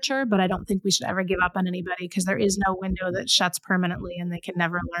accessing literature, but I don't think we should ever give up on anybody, because there is no window that shuts permanently and they can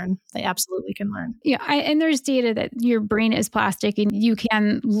never learn. They absolutely can learn. Yeah. And there's data that your brain is plastic and you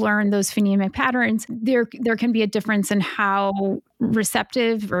can learn those phonemic patterns. There can be a difference in how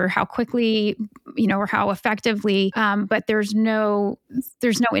receptive or how quickly, or how effectively, but there's no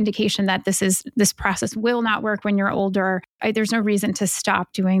indication that this process will not work when you're older. There's no reason to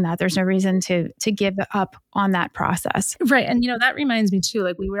stop doing that. There's no reason to give up on that process. Right. And, that reminds me too,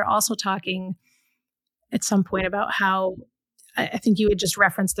 like we were also talking at some point about how, I think you had just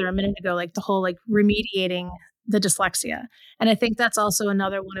referenced there a minute ago, like the whole, like remediating the dyslexia. And I think that's also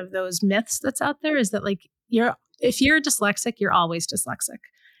another one of those myths that's out there, is that like if you're dyslexic, you're always dyslexic.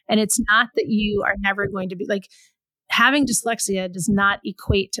 And it's not that you are never going to be like, having dyslexia does not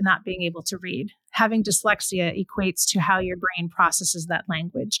equate to not being able to read. Having dyslexia equates to how your brain processes that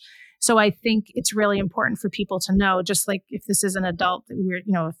language. So I think it's really important for people to know, just like if this is an adult,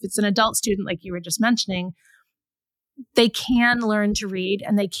 if it's an adult student, like you were just mentioning, they can learn to read,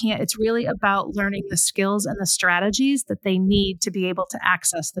 and it's really about learning the skills and the strategies that they need to be able to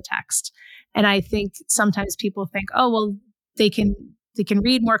access the text. And I think sometimes people think, oh, well, they can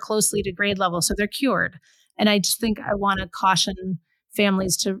read more closely to grade level, so they're cured. And I just think I want to caution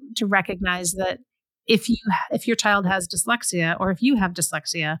families to recognize that if your child has dyslexia, or if you have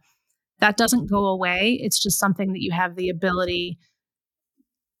dyslexia, that doesn't go away. It's just something that you have the ability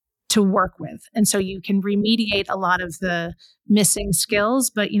to work with. And so you can remediate a lot of the missing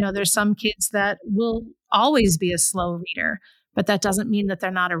skills, but there's some kids that will always be a slow reader, but that doesn't mean that they're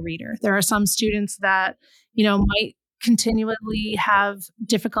not a reader. There are some students that, might continually have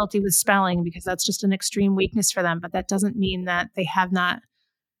difficulty with spelling because that's just an extreme weakness for them, but that doesn't mean that they have not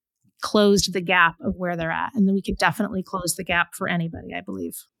closed the gap of where they're at. And then we can definitely close the gap for anybody, I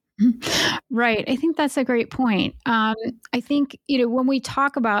believe. Right. I think that's a great point. I think, when we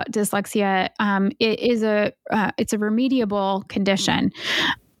talk about dyslexia, it's a remediable condition.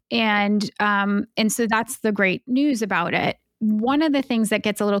 And so that's the great news about it. One of the things that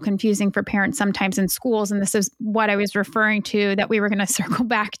gets a little confusing for parents sometimes in schools, and this is what I was referring to that we were going to circle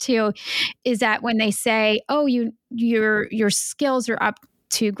back to, is that when they say, oh, your skills are up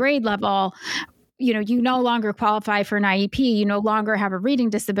to grade level, you no longer qualify for an IEP, you no longer have a reading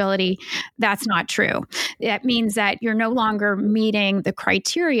disability. That's not true. That means that you're no longer meeting the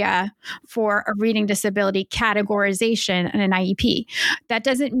criteria for a reading disability categorization in an IEP. That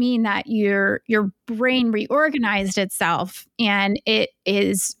doesn't mean that your brain reorganized itself and it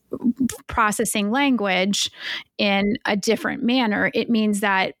is processing language in a different manner. It means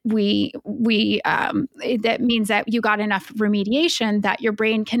that that means that you got enough remediation that your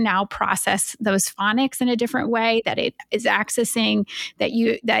brain can now process those phonics in a different way, that it is accessing, that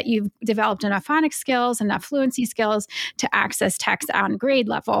you've developed enough phonics skills, enough fluency skills to access text on grade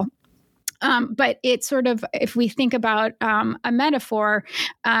level. But it's sort of, if we think about a metaphor,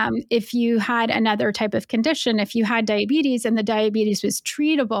 if you had another type of condition, if you had diabetes and the diabetes was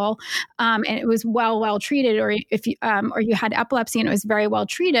treatable and it was well treated, or if you or you had epilepsy and it was very well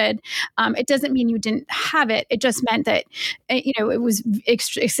treated, it doesn't mean you didn't have it. It just meant that it was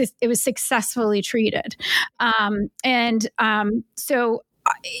successfully treated,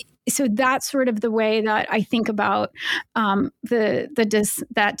 So that's sort of the way that I think about that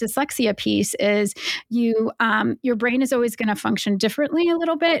dyslexia piece is your brain is always going to function differently a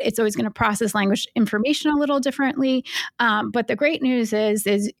little bit. It's always going to process language information a little differently. But the great news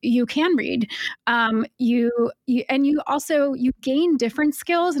is you can read. You gain different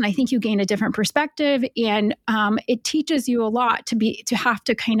skills, and I think you gain a different perspective, and it teaches you a lot to have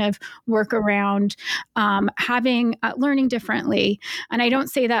to kind of work around learning differently. And I don't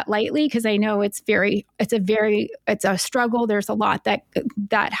say that lightly because I know it's a struggle. There's a lot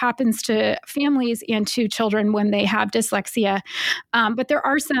that happens to families and to children when they have dyslexia. But there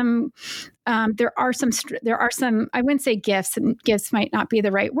are some, I wouldn't say gifts, and gifts might not be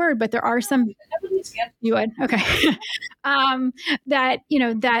the right word, but there are some. You would? Okay.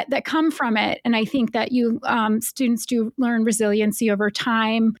 that come from it. And I think that students do learn resiliency over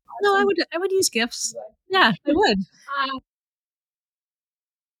time. No, I would use gifts. Yeah, I would.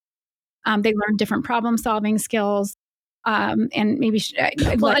 They learn different problem-solving skills, and maybe say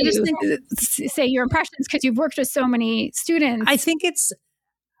your impressions because you've worked with so many students. I think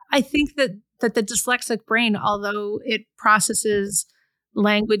that the dyslexic brain, although it processes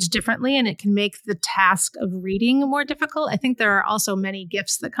language differently and it can make the task of reading more difficult, I think there are also many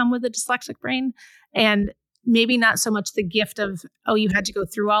gifts that come with the dyslexic brain, and maybe not so much the gift of, oh, you had to go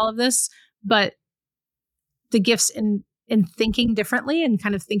through all of this, but the gifts in thinking differently and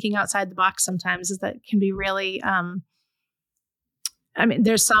kind of thinking outside the box sometimes is that can be really,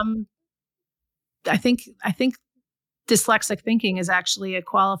 there's some, I think dyslexic thinking is actually a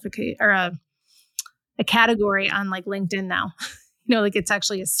qualification or a category on like LinkedIn now, like it's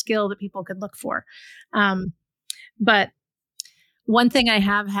actually a skill that people could look for. But one thing I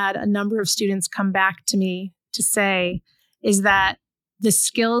have had a number of students come back to me to say is that the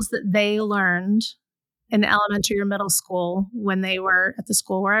skills that they learned in elementary or middle school when they were at the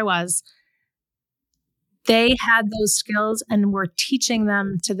school where I was, they had those skills and were teaching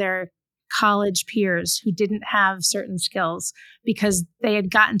them to their college peers who didn't have certain skills because they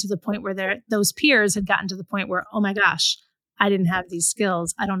had gotten to the point where those peers had gotten to the point where, oh my gosh, I didn't have these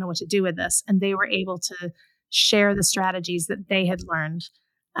skills. I don't know what to do with this. And they were able to share the strategies that they had learned.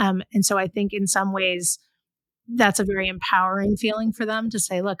 And so I think in some ways, that's a very empowering feeling for them to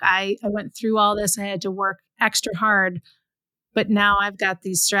say, look, I went through all this. I had to work extra hard, but now I've got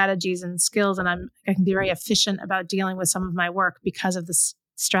these strategies and skills, and I can be very efficient about dealing with some of my work because of the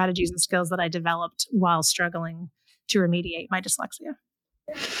strategies and skills that I developed while struggling to remediate my dyslexia.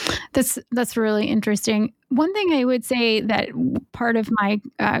 That's really interesting. One thing I would say that part of my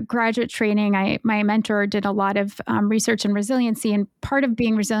graduate training, my mentor did a lot of research in resiliency, and part of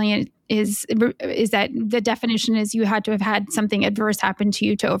being resilient is that the definition is you had to have had something adverse happen to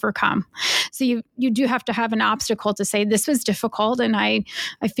you to overcome. So you do have to have an obstacle to say this was difficult, and I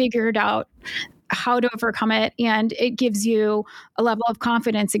figured out how to overcome it, and it gives you a level of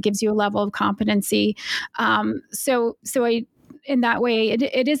confidence. It gives you a level of competency. So in that way,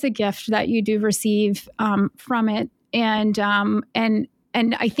 it is a gift that you do receive from it,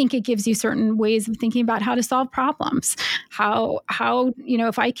 and I think it gives you certain ways of thinking about how to solve problems. How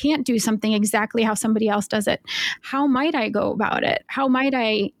if I can't do something exactly how somebody else does it, how might I go about it? How might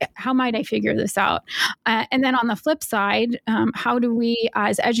I figure this out? And then on the flip side, how do we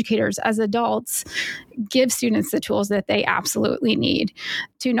as educators, as adults, give students the tools that they absolutely need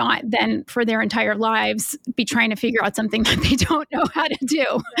to not then for their entire lives be trying to figure out something that they don't know how to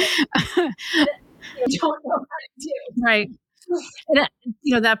do. Right. And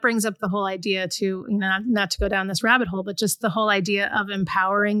that brings up the whole idea to, not to go down this rabbit hole, but just the whole idea of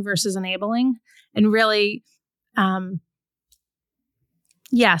empowering versus enabling. And really,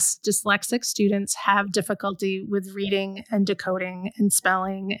 yes, dyslexic students have difficulty with reading and decoding and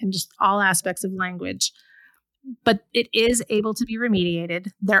spelling and just all aspects of language, but it is able to be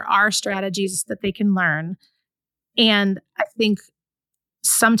remediated. There are strategies that they can learn. And I think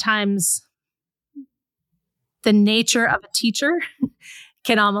sometimes the nature of a teacher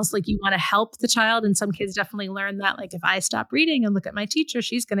can almost you want to help the child. And some kids definitely learn that, if I stop reading and look at my teacher,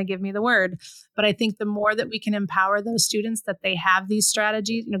 she's going to give me the word. But I think the more that we can empower those students that they have these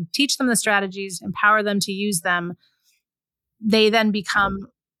strategies, teach them the strategies, empower them to use them, they then become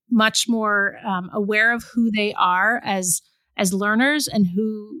much more aware of who they are as learners and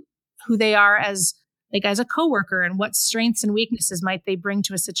who they are as a coworker, and what strengths and weaknesses might they bring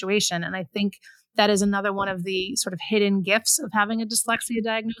to a situation. And I think that is another one of the sort of hidden gifts of having a dyslexia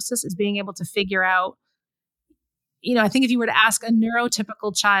diagnosis, is being able to figure out, I think if you were to ask a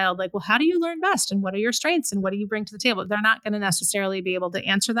neurotypical child, well, how do you learn best? And what are your strengths? And what do you bring to the table? They're not going to necessarily be able to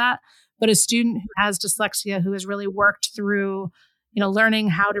answer that. But a student who has dyslexia, who has really worked through, learning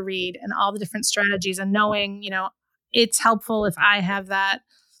how to read and all the different strategies and knowing, it's helpful if I have that,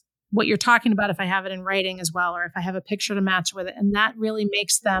 what you're talking about, if I have it in writing as well, or if I have a picture to match with it. And that really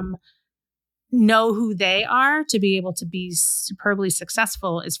makes them know who they are to be able to be superbly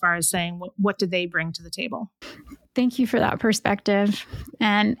successful as far as saying what do they bring to the table. Thank you for that perspective.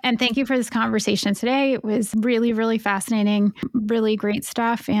 And thank you for this conversation today. It was really, really fascinating, really great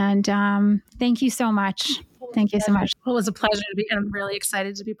stuff. And thank you so much. Thank you so much. Well, it was a pleasure to be, and I'm really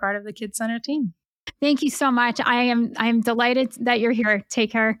excited to be part of the Kids Center team. Thank you so much. I'm delighted that you're here.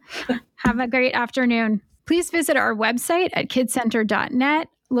 Take care. Have a great afternoon. Please visit our website at kidscenter.net.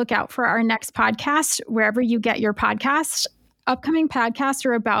 Look out for our next podcast, wherever you get your podcasts. Upcoming podcasts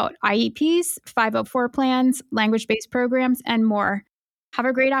are about IEPs, 504 plans, language-based programs, and more. Have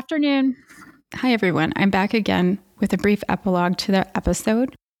a great afternoon. Hi, everyone. I'm back again with a brief epilogue to the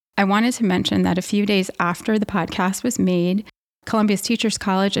episode. I wanted to mention that a few days after the podcast was made, Columbia's Teachers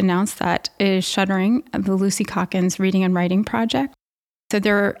College announced that it is shuttering the Lucy Calkins Reading and Writing Project. So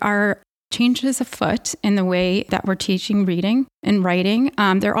there are changes afoot in the way that we're teaching reading and writing.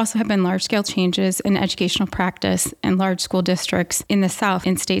 There also have been large-scale changes in educational practice in large school districts in the South,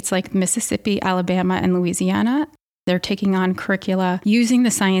 in states like Mississippi, Alabama, and Louisiana. They're taking on curricula using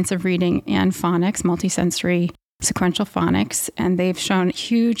the science of reading and phonics, multisensory sequential phonics, and they've shown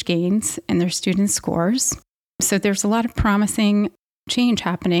huge gains in their students' scores. So there's a lot of promising change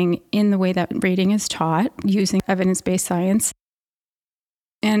happening in the way that reading is taught using evidence-based science.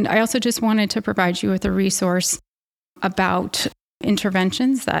 And I also just wanted to provide you with a resource about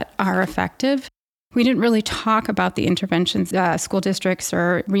interventions that are effective. We didn't really talk about the interventions school districts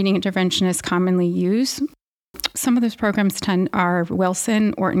or reading interventionists commonly use. Some of those programs are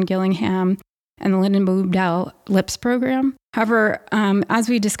Wilson, Orton Gillingham, and the Lyndon Boobdell LIPS program. However, as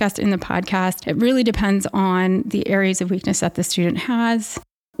we discussed in the podcast, it really depends on the areas of weakness that the student has,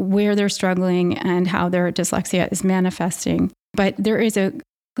 where they're struggling, and how their dyslexia is manifesting. But there is a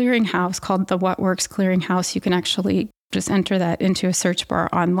clearinghouse called the What Works Clearinghouse. You can actually just enter that into a search bar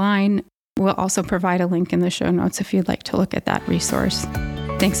online. We'll also provide a link in the show notes if you'd like to look at that resource.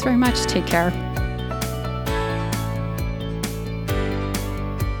 Thanks very much. Take care.